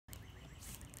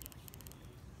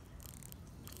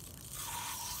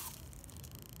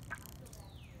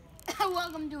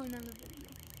welcome to another video.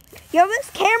 Yo, this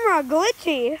camera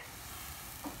glitchy.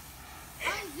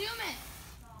 Unzoom it.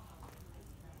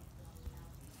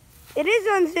 It is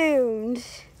unzoomed.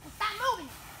 Stop moving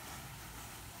it.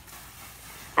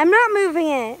 I'm not moving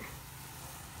it.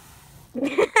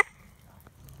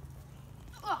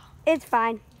 Oh, It's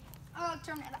fine. I'll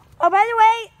turn it off. Oh, by the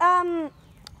way,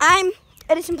 I'm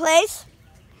Edison Place,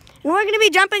 and we're gonna be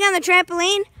jumping on the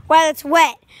trampoline while it's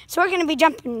wet. So we're gonna be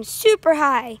jumping super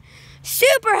high,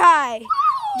 super high. Woo!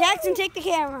 Jackson, take the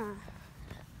camera.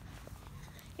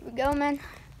 Here we go, man.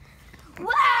 Wow!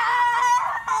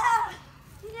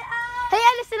 Hey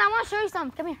Edison, I want to show you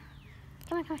something. Come here.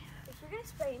 Come here, come here. If you're gonna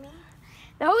spray me,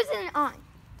 The hose isn't on.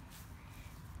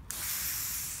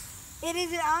 it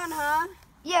isn't on, huh?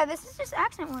 Yeah, this is just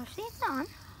accent water. See, it's on.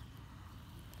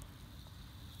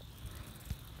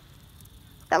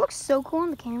 That looks so cool on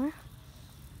the camera.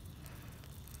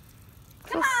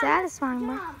 So satisfying,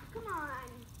 bro. Come on.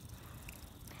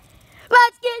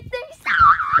 Let's get this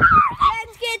started.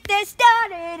 Let's get this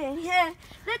started in here.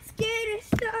 Let's get it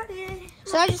started.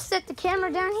 So I just set the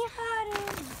camera down here.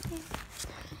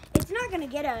 It's not gonna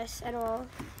get us at all.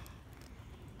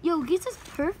 Yo, this is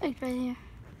perfect right here.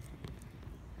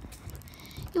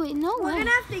 Yo, wait, no We're way. gonna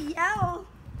have to yell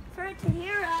for it to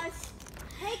hear us.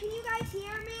 Hey, can you guys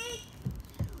hear me?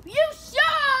 You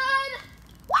should!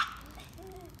 What?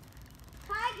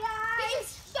 Hi, Can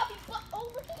guys. you shove your butt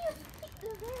over here?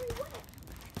 They're very wet.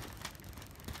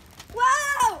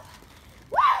 Whoa!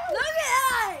 Woo! Look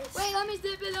at us. Wait, let me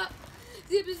zip it up.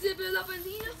 Zip it up, and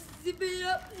zip it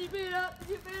up, zip it up,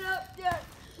 zip it up, yeah.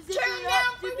 Zip Turn it down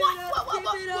up, for zip what? it up, What?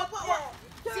 zip it up, yeah.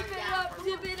 Turn Zip it down up, for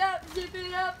zip it up, zip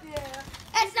it up, yeah.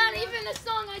 That's not even a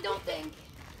song, I don't think.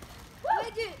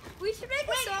 Wait, dude, we should make a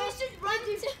Wait, song. we should run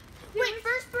to. Wait,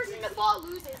 first person to fall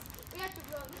loses. We have to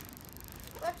run.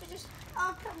 We have to just.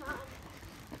 Oh, come on.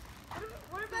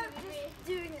 What about just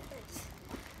doing it this?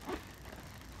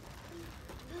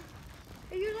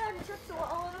 Are you allowed to touch the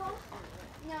wall at all?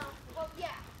 No. Well, yeah.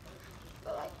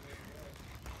 But like.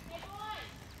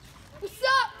 What's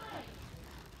up?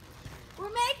 We're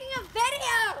making a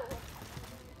video.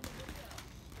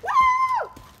 Woo!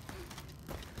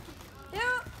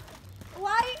 Dude,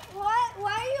 why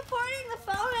are you pointing the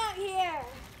phone out here?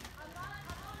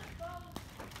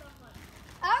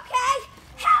 Okay.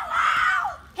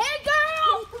 Hello. Hey,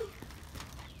 girl!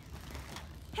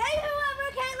 Hey, whoever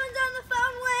Caitlin's on the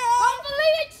phone with.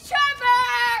 Hopefully it's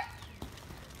Trevor!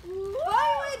 Why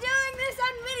are we doing this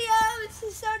on video? This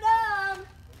is so dumb.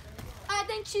 I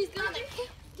think she's gonna.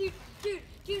 Dude,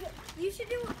 you should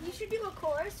do a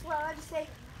chorus where I just say,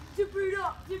 zip it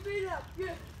up,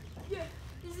 yeah,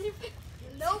 zip it.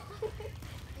 Nope.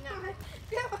 No.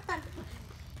 Come on.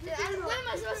 What am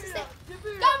I supposed to say? Zip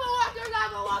it up. Gobble walker,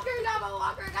 gobble walker, gobble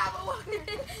walker, gobble walker.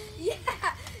 Yeah,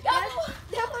 Gobble.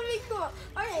 that would be cool.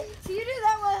 Okay, so you do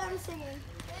that while I'm singing.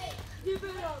 Hey, Zip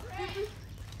it up.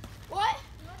 what?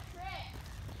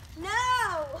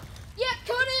 No. Yeah,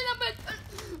 put it up and.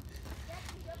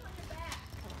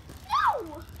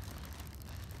 No!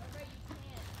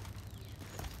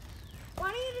 Why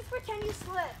don't you just pretend you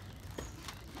slip?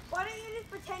 Why don't you just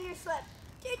pretend you slip?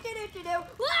 Do.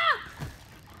 Ah!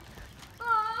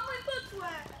 Oh, my foot's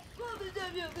wet.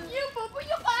 You poop in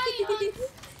your pants!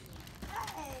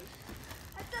 Hey,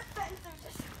 I just bent through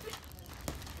this.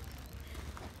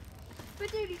 But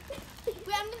dude, Wait,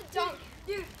 I'm gonna dunk.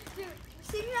 dude,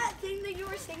 sing that thing that you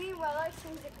were singing while I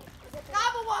sing Zip It Up.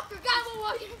 Gobble walker, gobble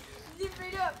walker. Zip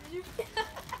it up, zip it up.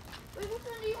 Wait, which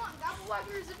one do you want? Gobble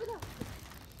walker or zip it up?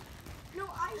 No,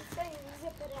 I'm saying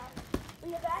zip it up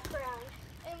in the background.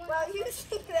 And when While you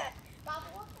sing that.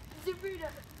 gobble walker? Zip it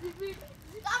up, zip it up.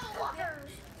 Gobble walker!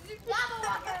 Gobble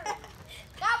walker!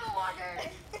 Gobble walker!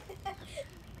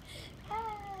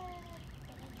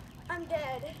 I'm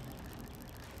dead.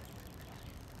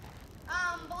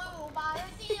 I'm blue by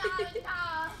the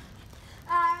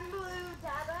I'm blue.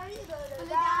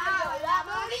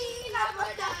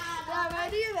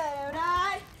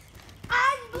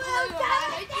 I'm blue.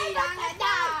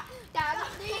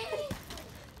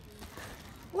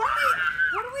 What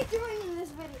are we doing in this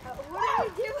video? What are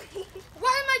we doing?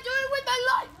 What am I doing with my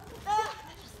life?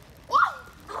 What?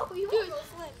 Oh, you Dude,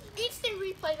 almost slipped. instant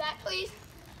replay that, please.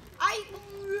 I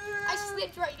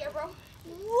slipped right there, bro.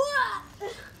 What?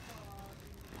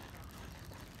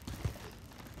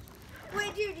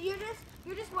 Wait, dude,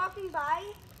 you're just walking by,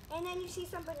 and then you see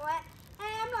something wet.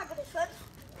 Hey, I'm not gonna slip.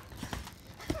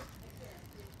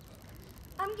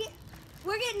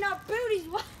 We're getting our booties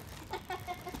wet.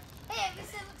 Hey, I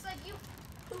guess it looks like you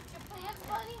pooped your pants,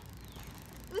 buddy.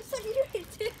 Looks like you did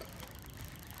too.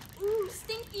 Ooh,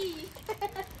 stinky.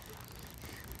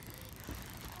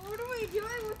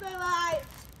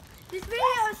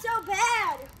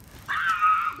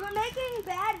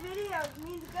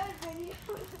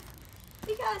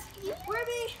 because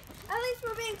at least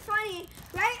we're being funny,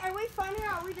 right? Are we funny or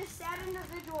are we just sad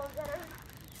individuals that are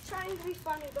trying to be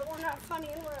funny, but we're not funny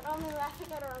and we're only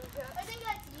laughing at our own jokes? I think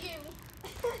that's you.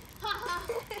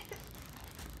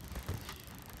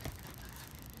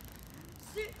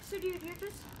 So dude, you're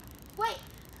just... Wait.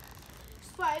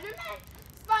 Spider-Man.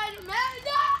 Spider-Man.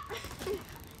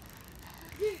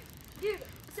 Dude,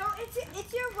 so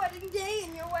it's your wedding day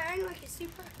and you're wearing like a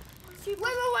super... Wait.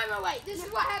 This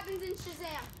is what happens in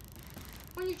Shazam.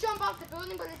 When you jump off the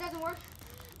building but it doesn't work.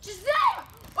 Shazam!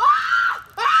 Ah!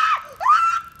 Ah!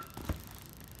 Ah!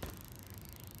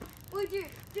 Wait, dude.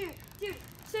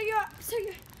 So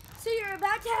you're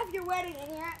about to have your wedding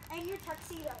and your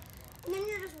tuxedo. And then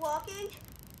you're just walking.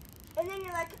 And then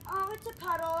you're like, oh, it's a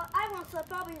puddle. I won't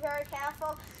slip. I'll be very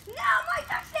careful. No, my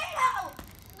tuxedo!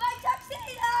 My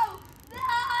tuxedo! No!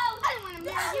 I didn't want to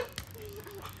marry you.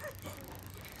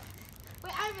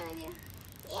 Wait, I have an idea.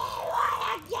 You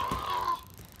wanna get it?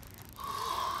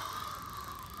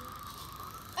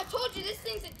 I told you this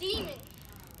thing's a demon.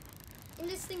 And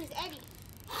this thing is Eddie.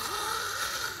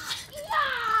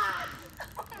 Yeah!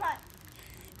 Oh my.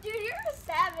 Dude, you're a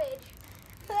savage.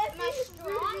 Am I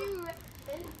strong?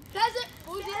 Does it?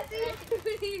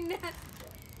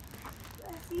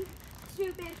 Leslie,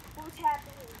 stupid. What's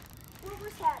happening? What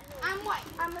was happening? I'm white.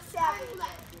 I'm a savage. I'm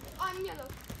black. I'm yellow.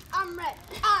 I'm red.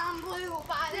 I'm blue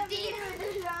by the demon.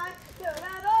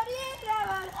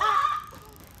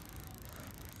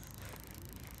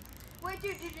 Wait,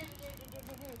 dude.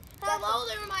 Hello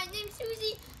there, my name's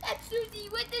Susie. That's Susie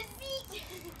with the seat.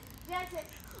 That's it.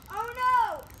 Oh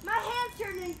no! My hand's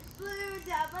turning blue.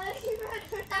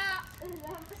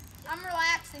 I'm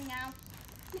relaxing now.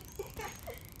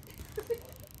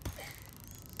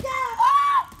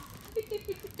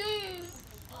 Dude.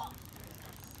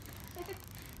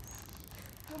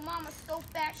 Your mama's so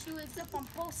fat she wakes up on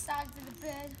both sides of the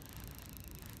bed.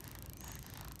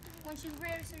 When she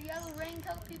wears her yellow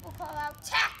raincoat, people call out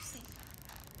taxi.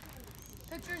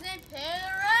 Pictures in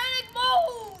panoramic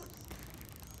mode.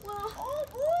 Well, Oh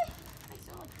boy, makes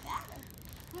her look better.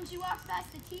 When she walks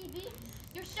past the TV,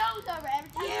 your show's over every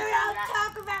time. you don't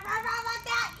talk about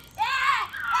that.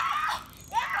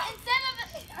 Instead of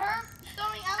her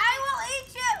throwing elephants,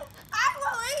 I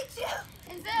will eat you.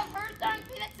 instead of her throwing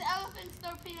peanuts to elephants,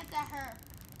 throw peanuts at her.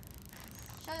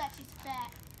 Show that she's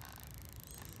fat.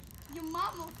 Your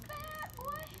mama's fat,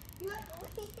 boy.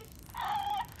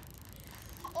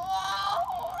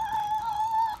 Oh.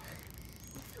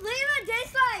 Leave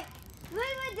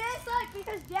a dislike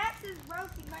because Jax is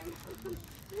broken.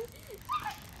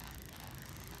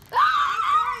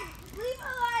 Leave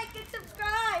a like and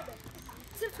subscribe.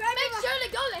 Make sure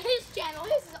to go to his channel.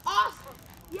 His is awesome.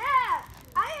 Yeah,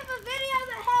 I have a video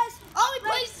that has. All he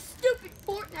plays is stupid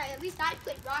Fortnite. At least I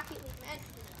played Rocket League, man.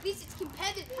 At least it's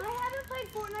competitive. I haven't played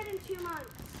Fortnite in 2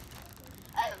 months.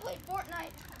 I haven't played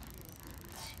Fortnite.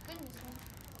 Goodness me.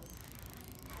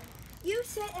 You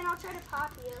sit and I'll try to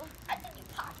pop you. I think you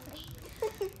popped me.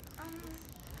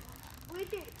 Wait,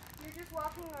 dude, you're just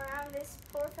walking around this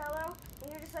poor fellow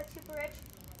and you're just like super rich.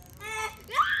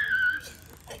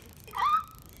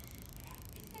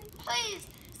 Please,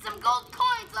 some gold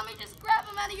coins. Let me just grab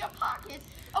them out of your pockets.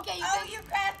 Okay, you Oh, think you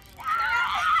grab.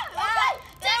 Okay,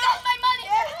 take out my money.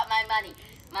 Take out my money.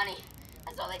 Money.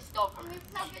 That's all they stole from me.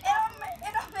 Now get out.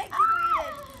 It'll make you eat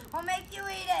it. I'll make you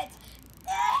eat it.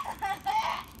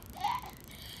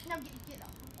 Now get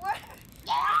up.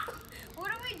 What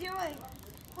are we doing?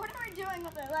 What are we doing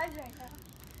with our lives right now?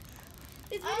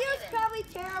 This video is Anything. probably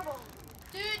terrible.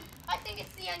 Dude, I think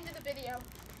it's the end of the video.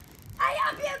 I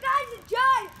hope you guys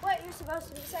enjoyed. Wait, you're supposed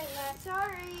to be saying that.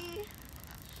 Sorry.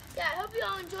 Yeah, I hope you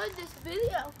all enjoyed this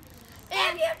video.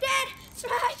 If you did,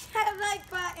 smash that like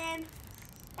button.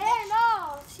 And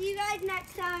I'll see you guys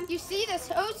next time. You see this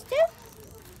hose too?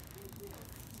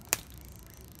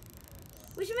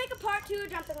 We should make a part 2 of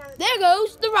jumping on the There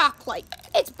goes the rock light.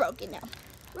 It's broken now.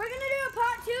 We're going to do a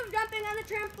part 2 of jumping on the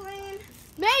trampoline.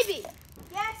 Maybe.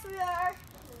 Yes, we are.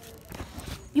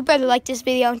 You better like this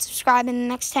video and subscribe in the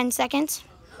next 10 seconds.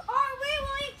 Or we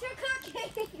will eat your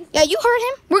cookies. Yeah, you heard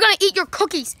him. We're going to eat your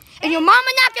cookies. And your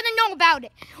mama not going to know about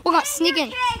it. We're going to sneak Your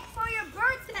in. cake for your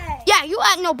birthday. Yeah, you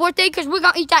had no birthday because we're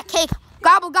going to eat that cake.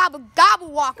 Gobble, gobble, gobble,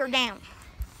 walk her down.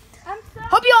 I'm so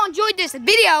Hope you all enjoyed this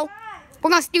video. We're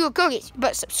going to steal your cookies. You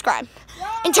better subscribe.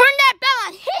 And turn that bell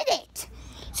on. Hit it.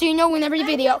 So you know whenever your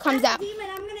video comes out. Demon,